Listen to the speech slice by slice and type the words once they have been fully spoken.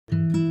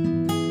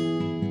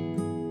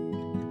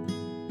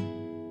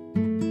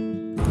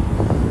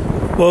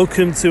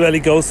Welcome to Ellie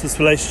Goldsmith's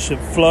Relationship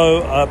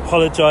Flow. I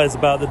apologise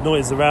about the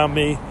noise around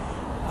me.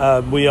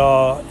 We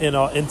are in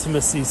our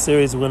intimacy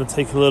series. We're going to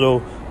take a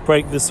little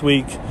break this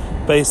week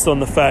based on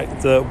the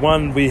fact that,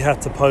 one, we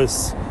had to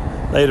post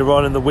later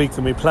on in the week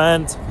than we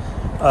planned.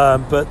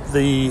 But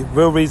the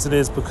real reason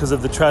is because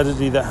of the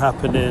tragedy that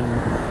happened in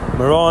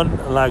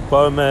Meron, Lag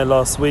BaOmer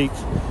last week,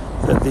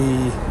 that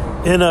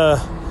the inner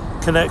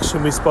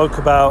connection we spoke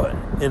about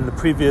in the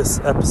previous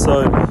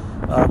episode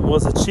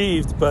was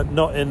achieved, but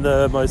not in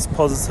the most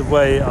positive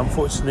way.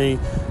 Unfortunately,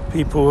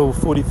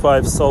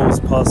 45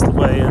 souls passed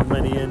away and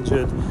many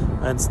injured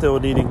and still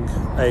needing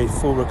a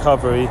full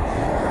recovery.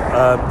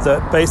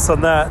 That based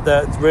on that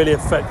really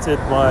affected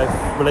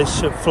my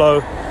relationship flow.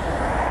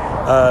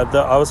 That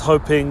I was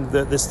hoping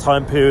that this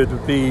time period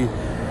would be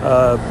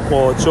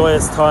more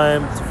joyous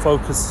time to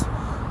focus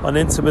on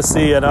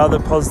intimacy and other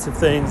positive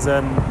things,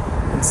 and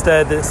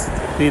instead it's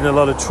been a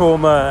lot of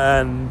trauma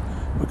and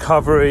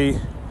recovery,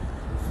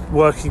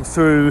 working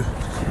through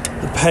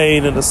the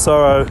pain and the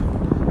sorrow.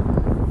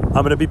 I'm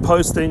going to be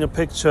posting a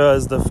picture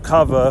as the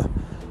cover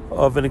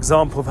of an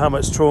example of how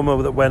much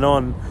trauma that went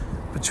on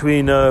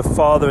between a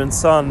father and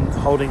son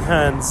holding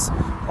hands,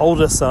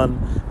 older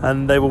son,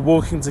 and they were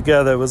walking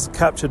together. It was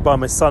captured by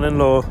my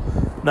son-in-law,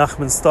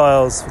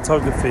 Nachmanstyle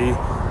Photography.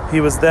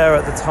 He was there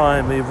at the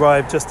time. He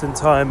arrived just in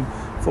time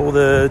for all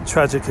the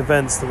tragic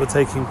events that were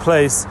taking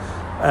place,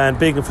 and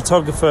being a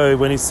photographer,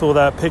 when he saw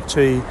that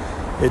picture,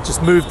 it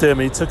just moved him.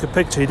 He took a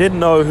picture. He didn't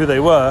know who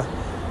they were,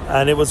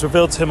 and it was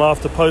revealed to him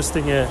after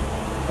posting it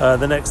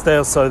the next day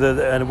or so,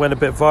 and it went a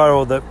bit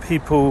viral, that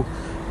people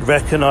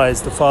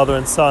recognized the father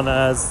and son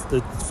as the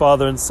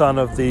father and son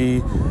of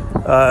the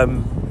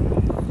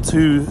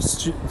two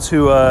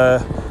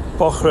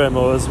bochrim,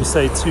 or as we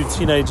say, two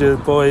teenager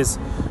boys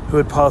who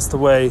had passed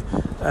away.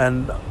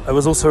 And it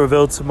was also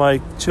revealed to my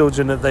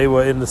children that they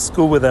were in the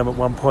school with them at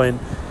one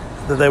point,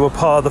 that they were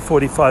part of the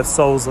 45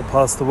 souls that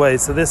passed away.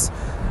 So this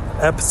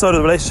episode of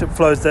the Relationship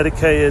Flow is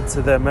dedicated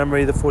to their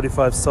memory, the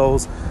 45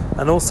 souls,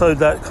 and also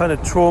that kind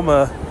of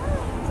trauma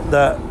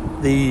that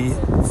the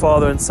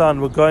father and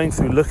son were going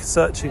through,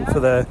 searching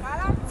for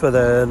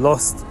their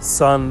lost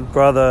son,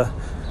 brother,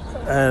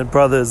 and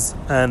brothers,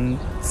 and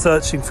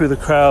searching through the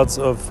crowds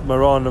of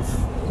Meron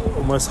of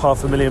almost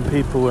 500,000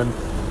 people, and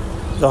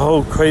the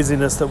whole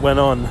craziness that went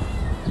on.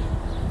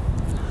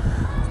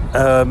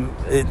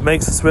 It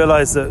makes us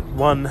realize that,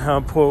 one, how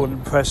important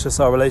and precious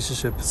our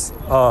relationships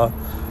are,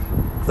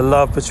 the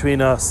love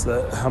between us,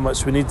 how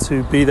much we need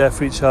to be there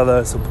for each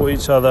other, support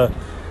each other.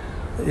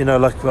 You know,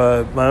 like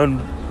my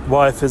own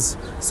wife, his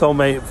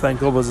soulmate,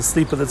 thank God, was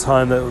asleep at the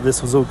time that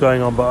this was all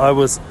going on, but I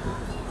was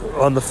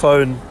on the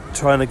phone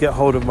trying to get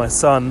hold of my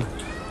son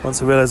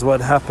once I realized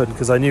what had happened,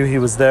 because I knew he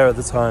was there at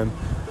the time.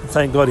 And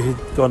thank God he'd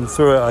gone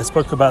through it. I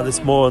spoke about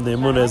this more on the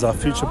Emunah, our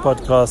future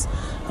podcast,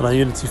 and our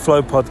Unity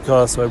Flow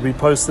podcast, so I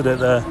reposted it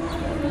there.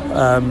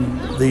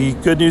 The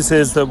good news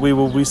is that we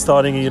will be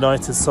starting a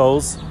United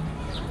Souls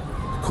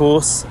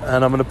course,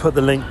 and I'm going to put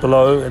the link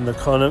below in the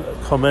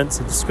comments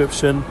and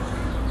description.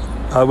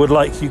 I would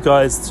like you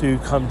guys to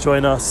come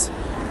join us,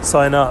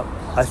 sign up.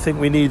 I think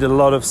we need a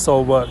lot of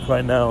soul work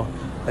right now.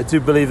 I do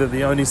believe that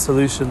the only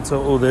solution to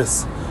all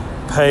this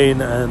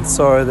pain and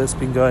sorrow that's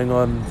been going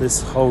on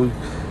this whole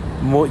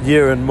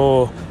year and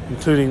more,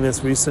 including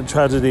this recent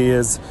tragedy,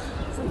 is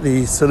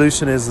the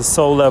solution is the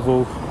soul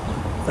level.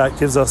 That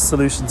gives us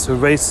solutions to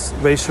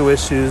racial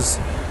issues,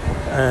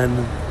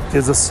 and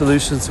gives us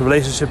solutions to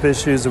relationship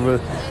issues, and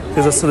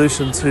gives us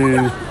solution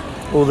to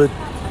all the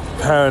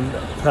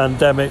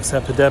pandemics,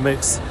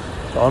 epidemics,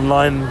 the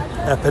online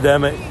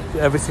epidemic,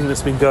 everything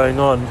that's been going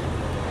on.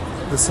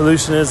 The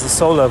solution is the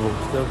soul level.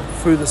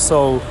 Through the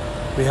soul,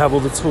 we have all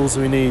the tools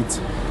we need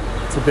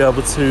to be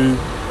able to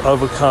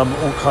overcome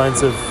all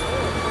kinds of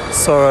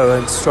sorrow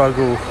and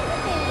struggle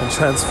and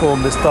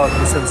transform this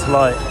darkness into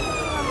light.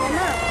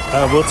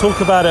 We'll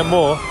talk about it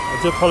more. I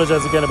do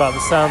apologize again about the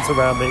sounds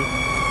around me,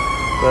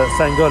 but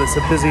thank God it's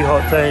a busy,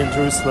 hot day in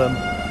Jerusalem,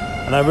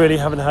 and I really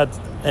haven't had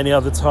any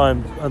other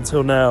time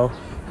until now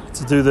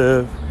to do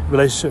the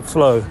relationship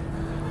flow.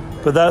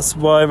 But that's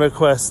my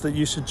request, that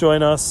you should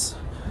join us,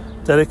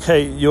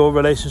 dedicate your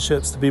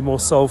relationships to be more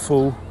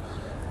soulful,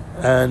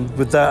 and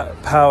with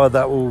that power,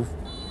 that will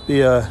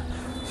be a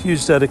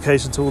huge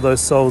dedication to all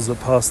those souls that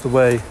passed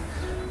away.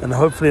 And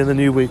hopefully in the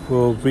new week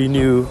we'll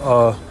renew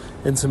our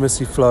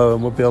intimacy flow,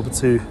 and we'll be able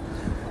to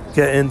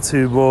get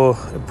into more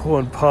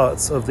important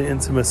parts of the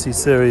intimacy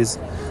series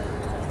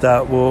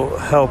that will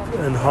help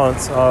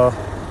enhance our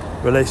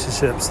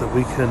relationships, that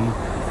we can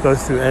go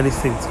through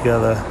anything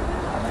together,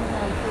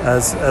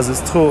 as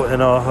it's taught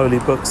in our holy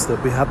books,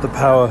 that we have the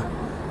power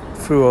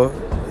through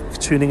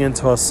tuning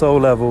into our soul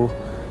level,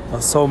 our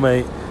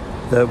soulmate,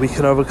 that we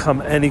can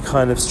overcome any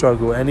kind of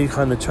struggle, any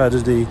kind of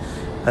tragedy,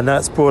 and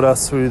that's brought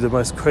us through the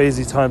most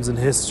crazy times in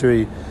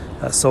history,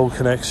 that soul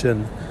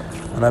connection.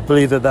 And I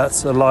believe that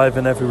that's alive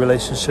in every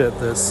relationship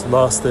that's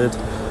lasted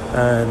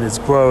and is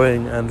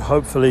growing and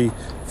hopefully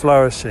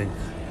flourishing.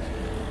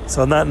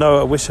 So on that note,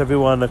 I wish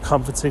everyone a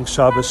comforting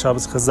Shabbos,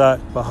 Shabbos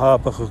Chazak, Bahar,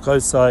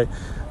 B'chukosai,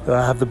 that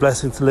I have the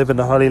blessing to live in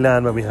the Holy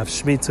Land where we have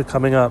Shemitah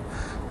coming up,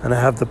 and I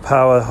have the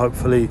power,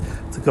 hopefully,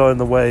 to go in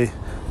the way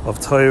of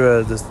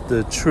Torah,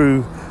 the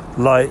true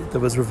light that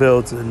was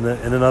revealed in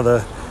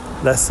another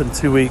less than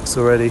 2 weeks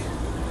already.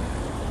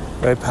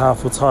 Very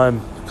powerful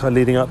time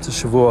leading up to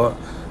Shavuot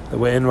that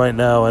we're in right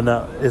now, and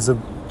that is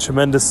a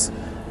tremendous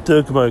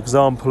dogma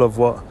example of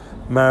what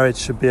marriage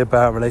should be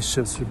about,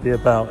 relationships should be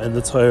about in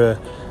the Torah,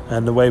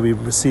 and the way we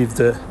received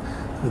it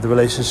with the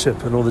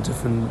relationship and all the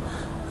different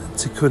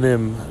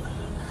tikkunim.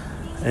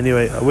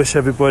 Anyway, I wish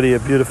everybody a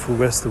beautiful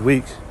rest of the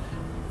week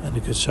and a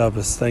good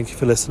Shabbos. Thank you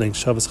for listening.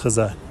 Shabbos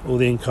Chazak. All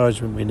the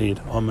encouragement we need.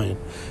 Amen.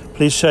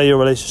 Please share your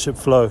relationship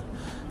flow.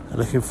 And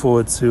looking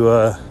forward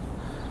to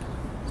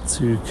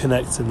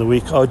connect in the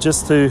week. Oh,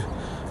 just to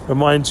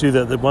remind you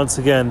that once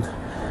again,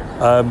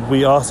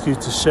 we ask you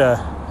to share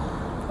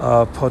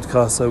our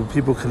podcast so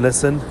people can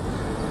listen.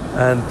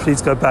 And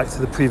please go back to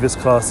the previous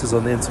classes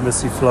on the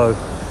intimacy flow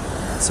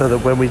so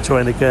that when we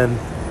join again,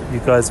 you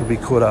guys will be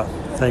caught up.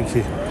 Thank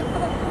you.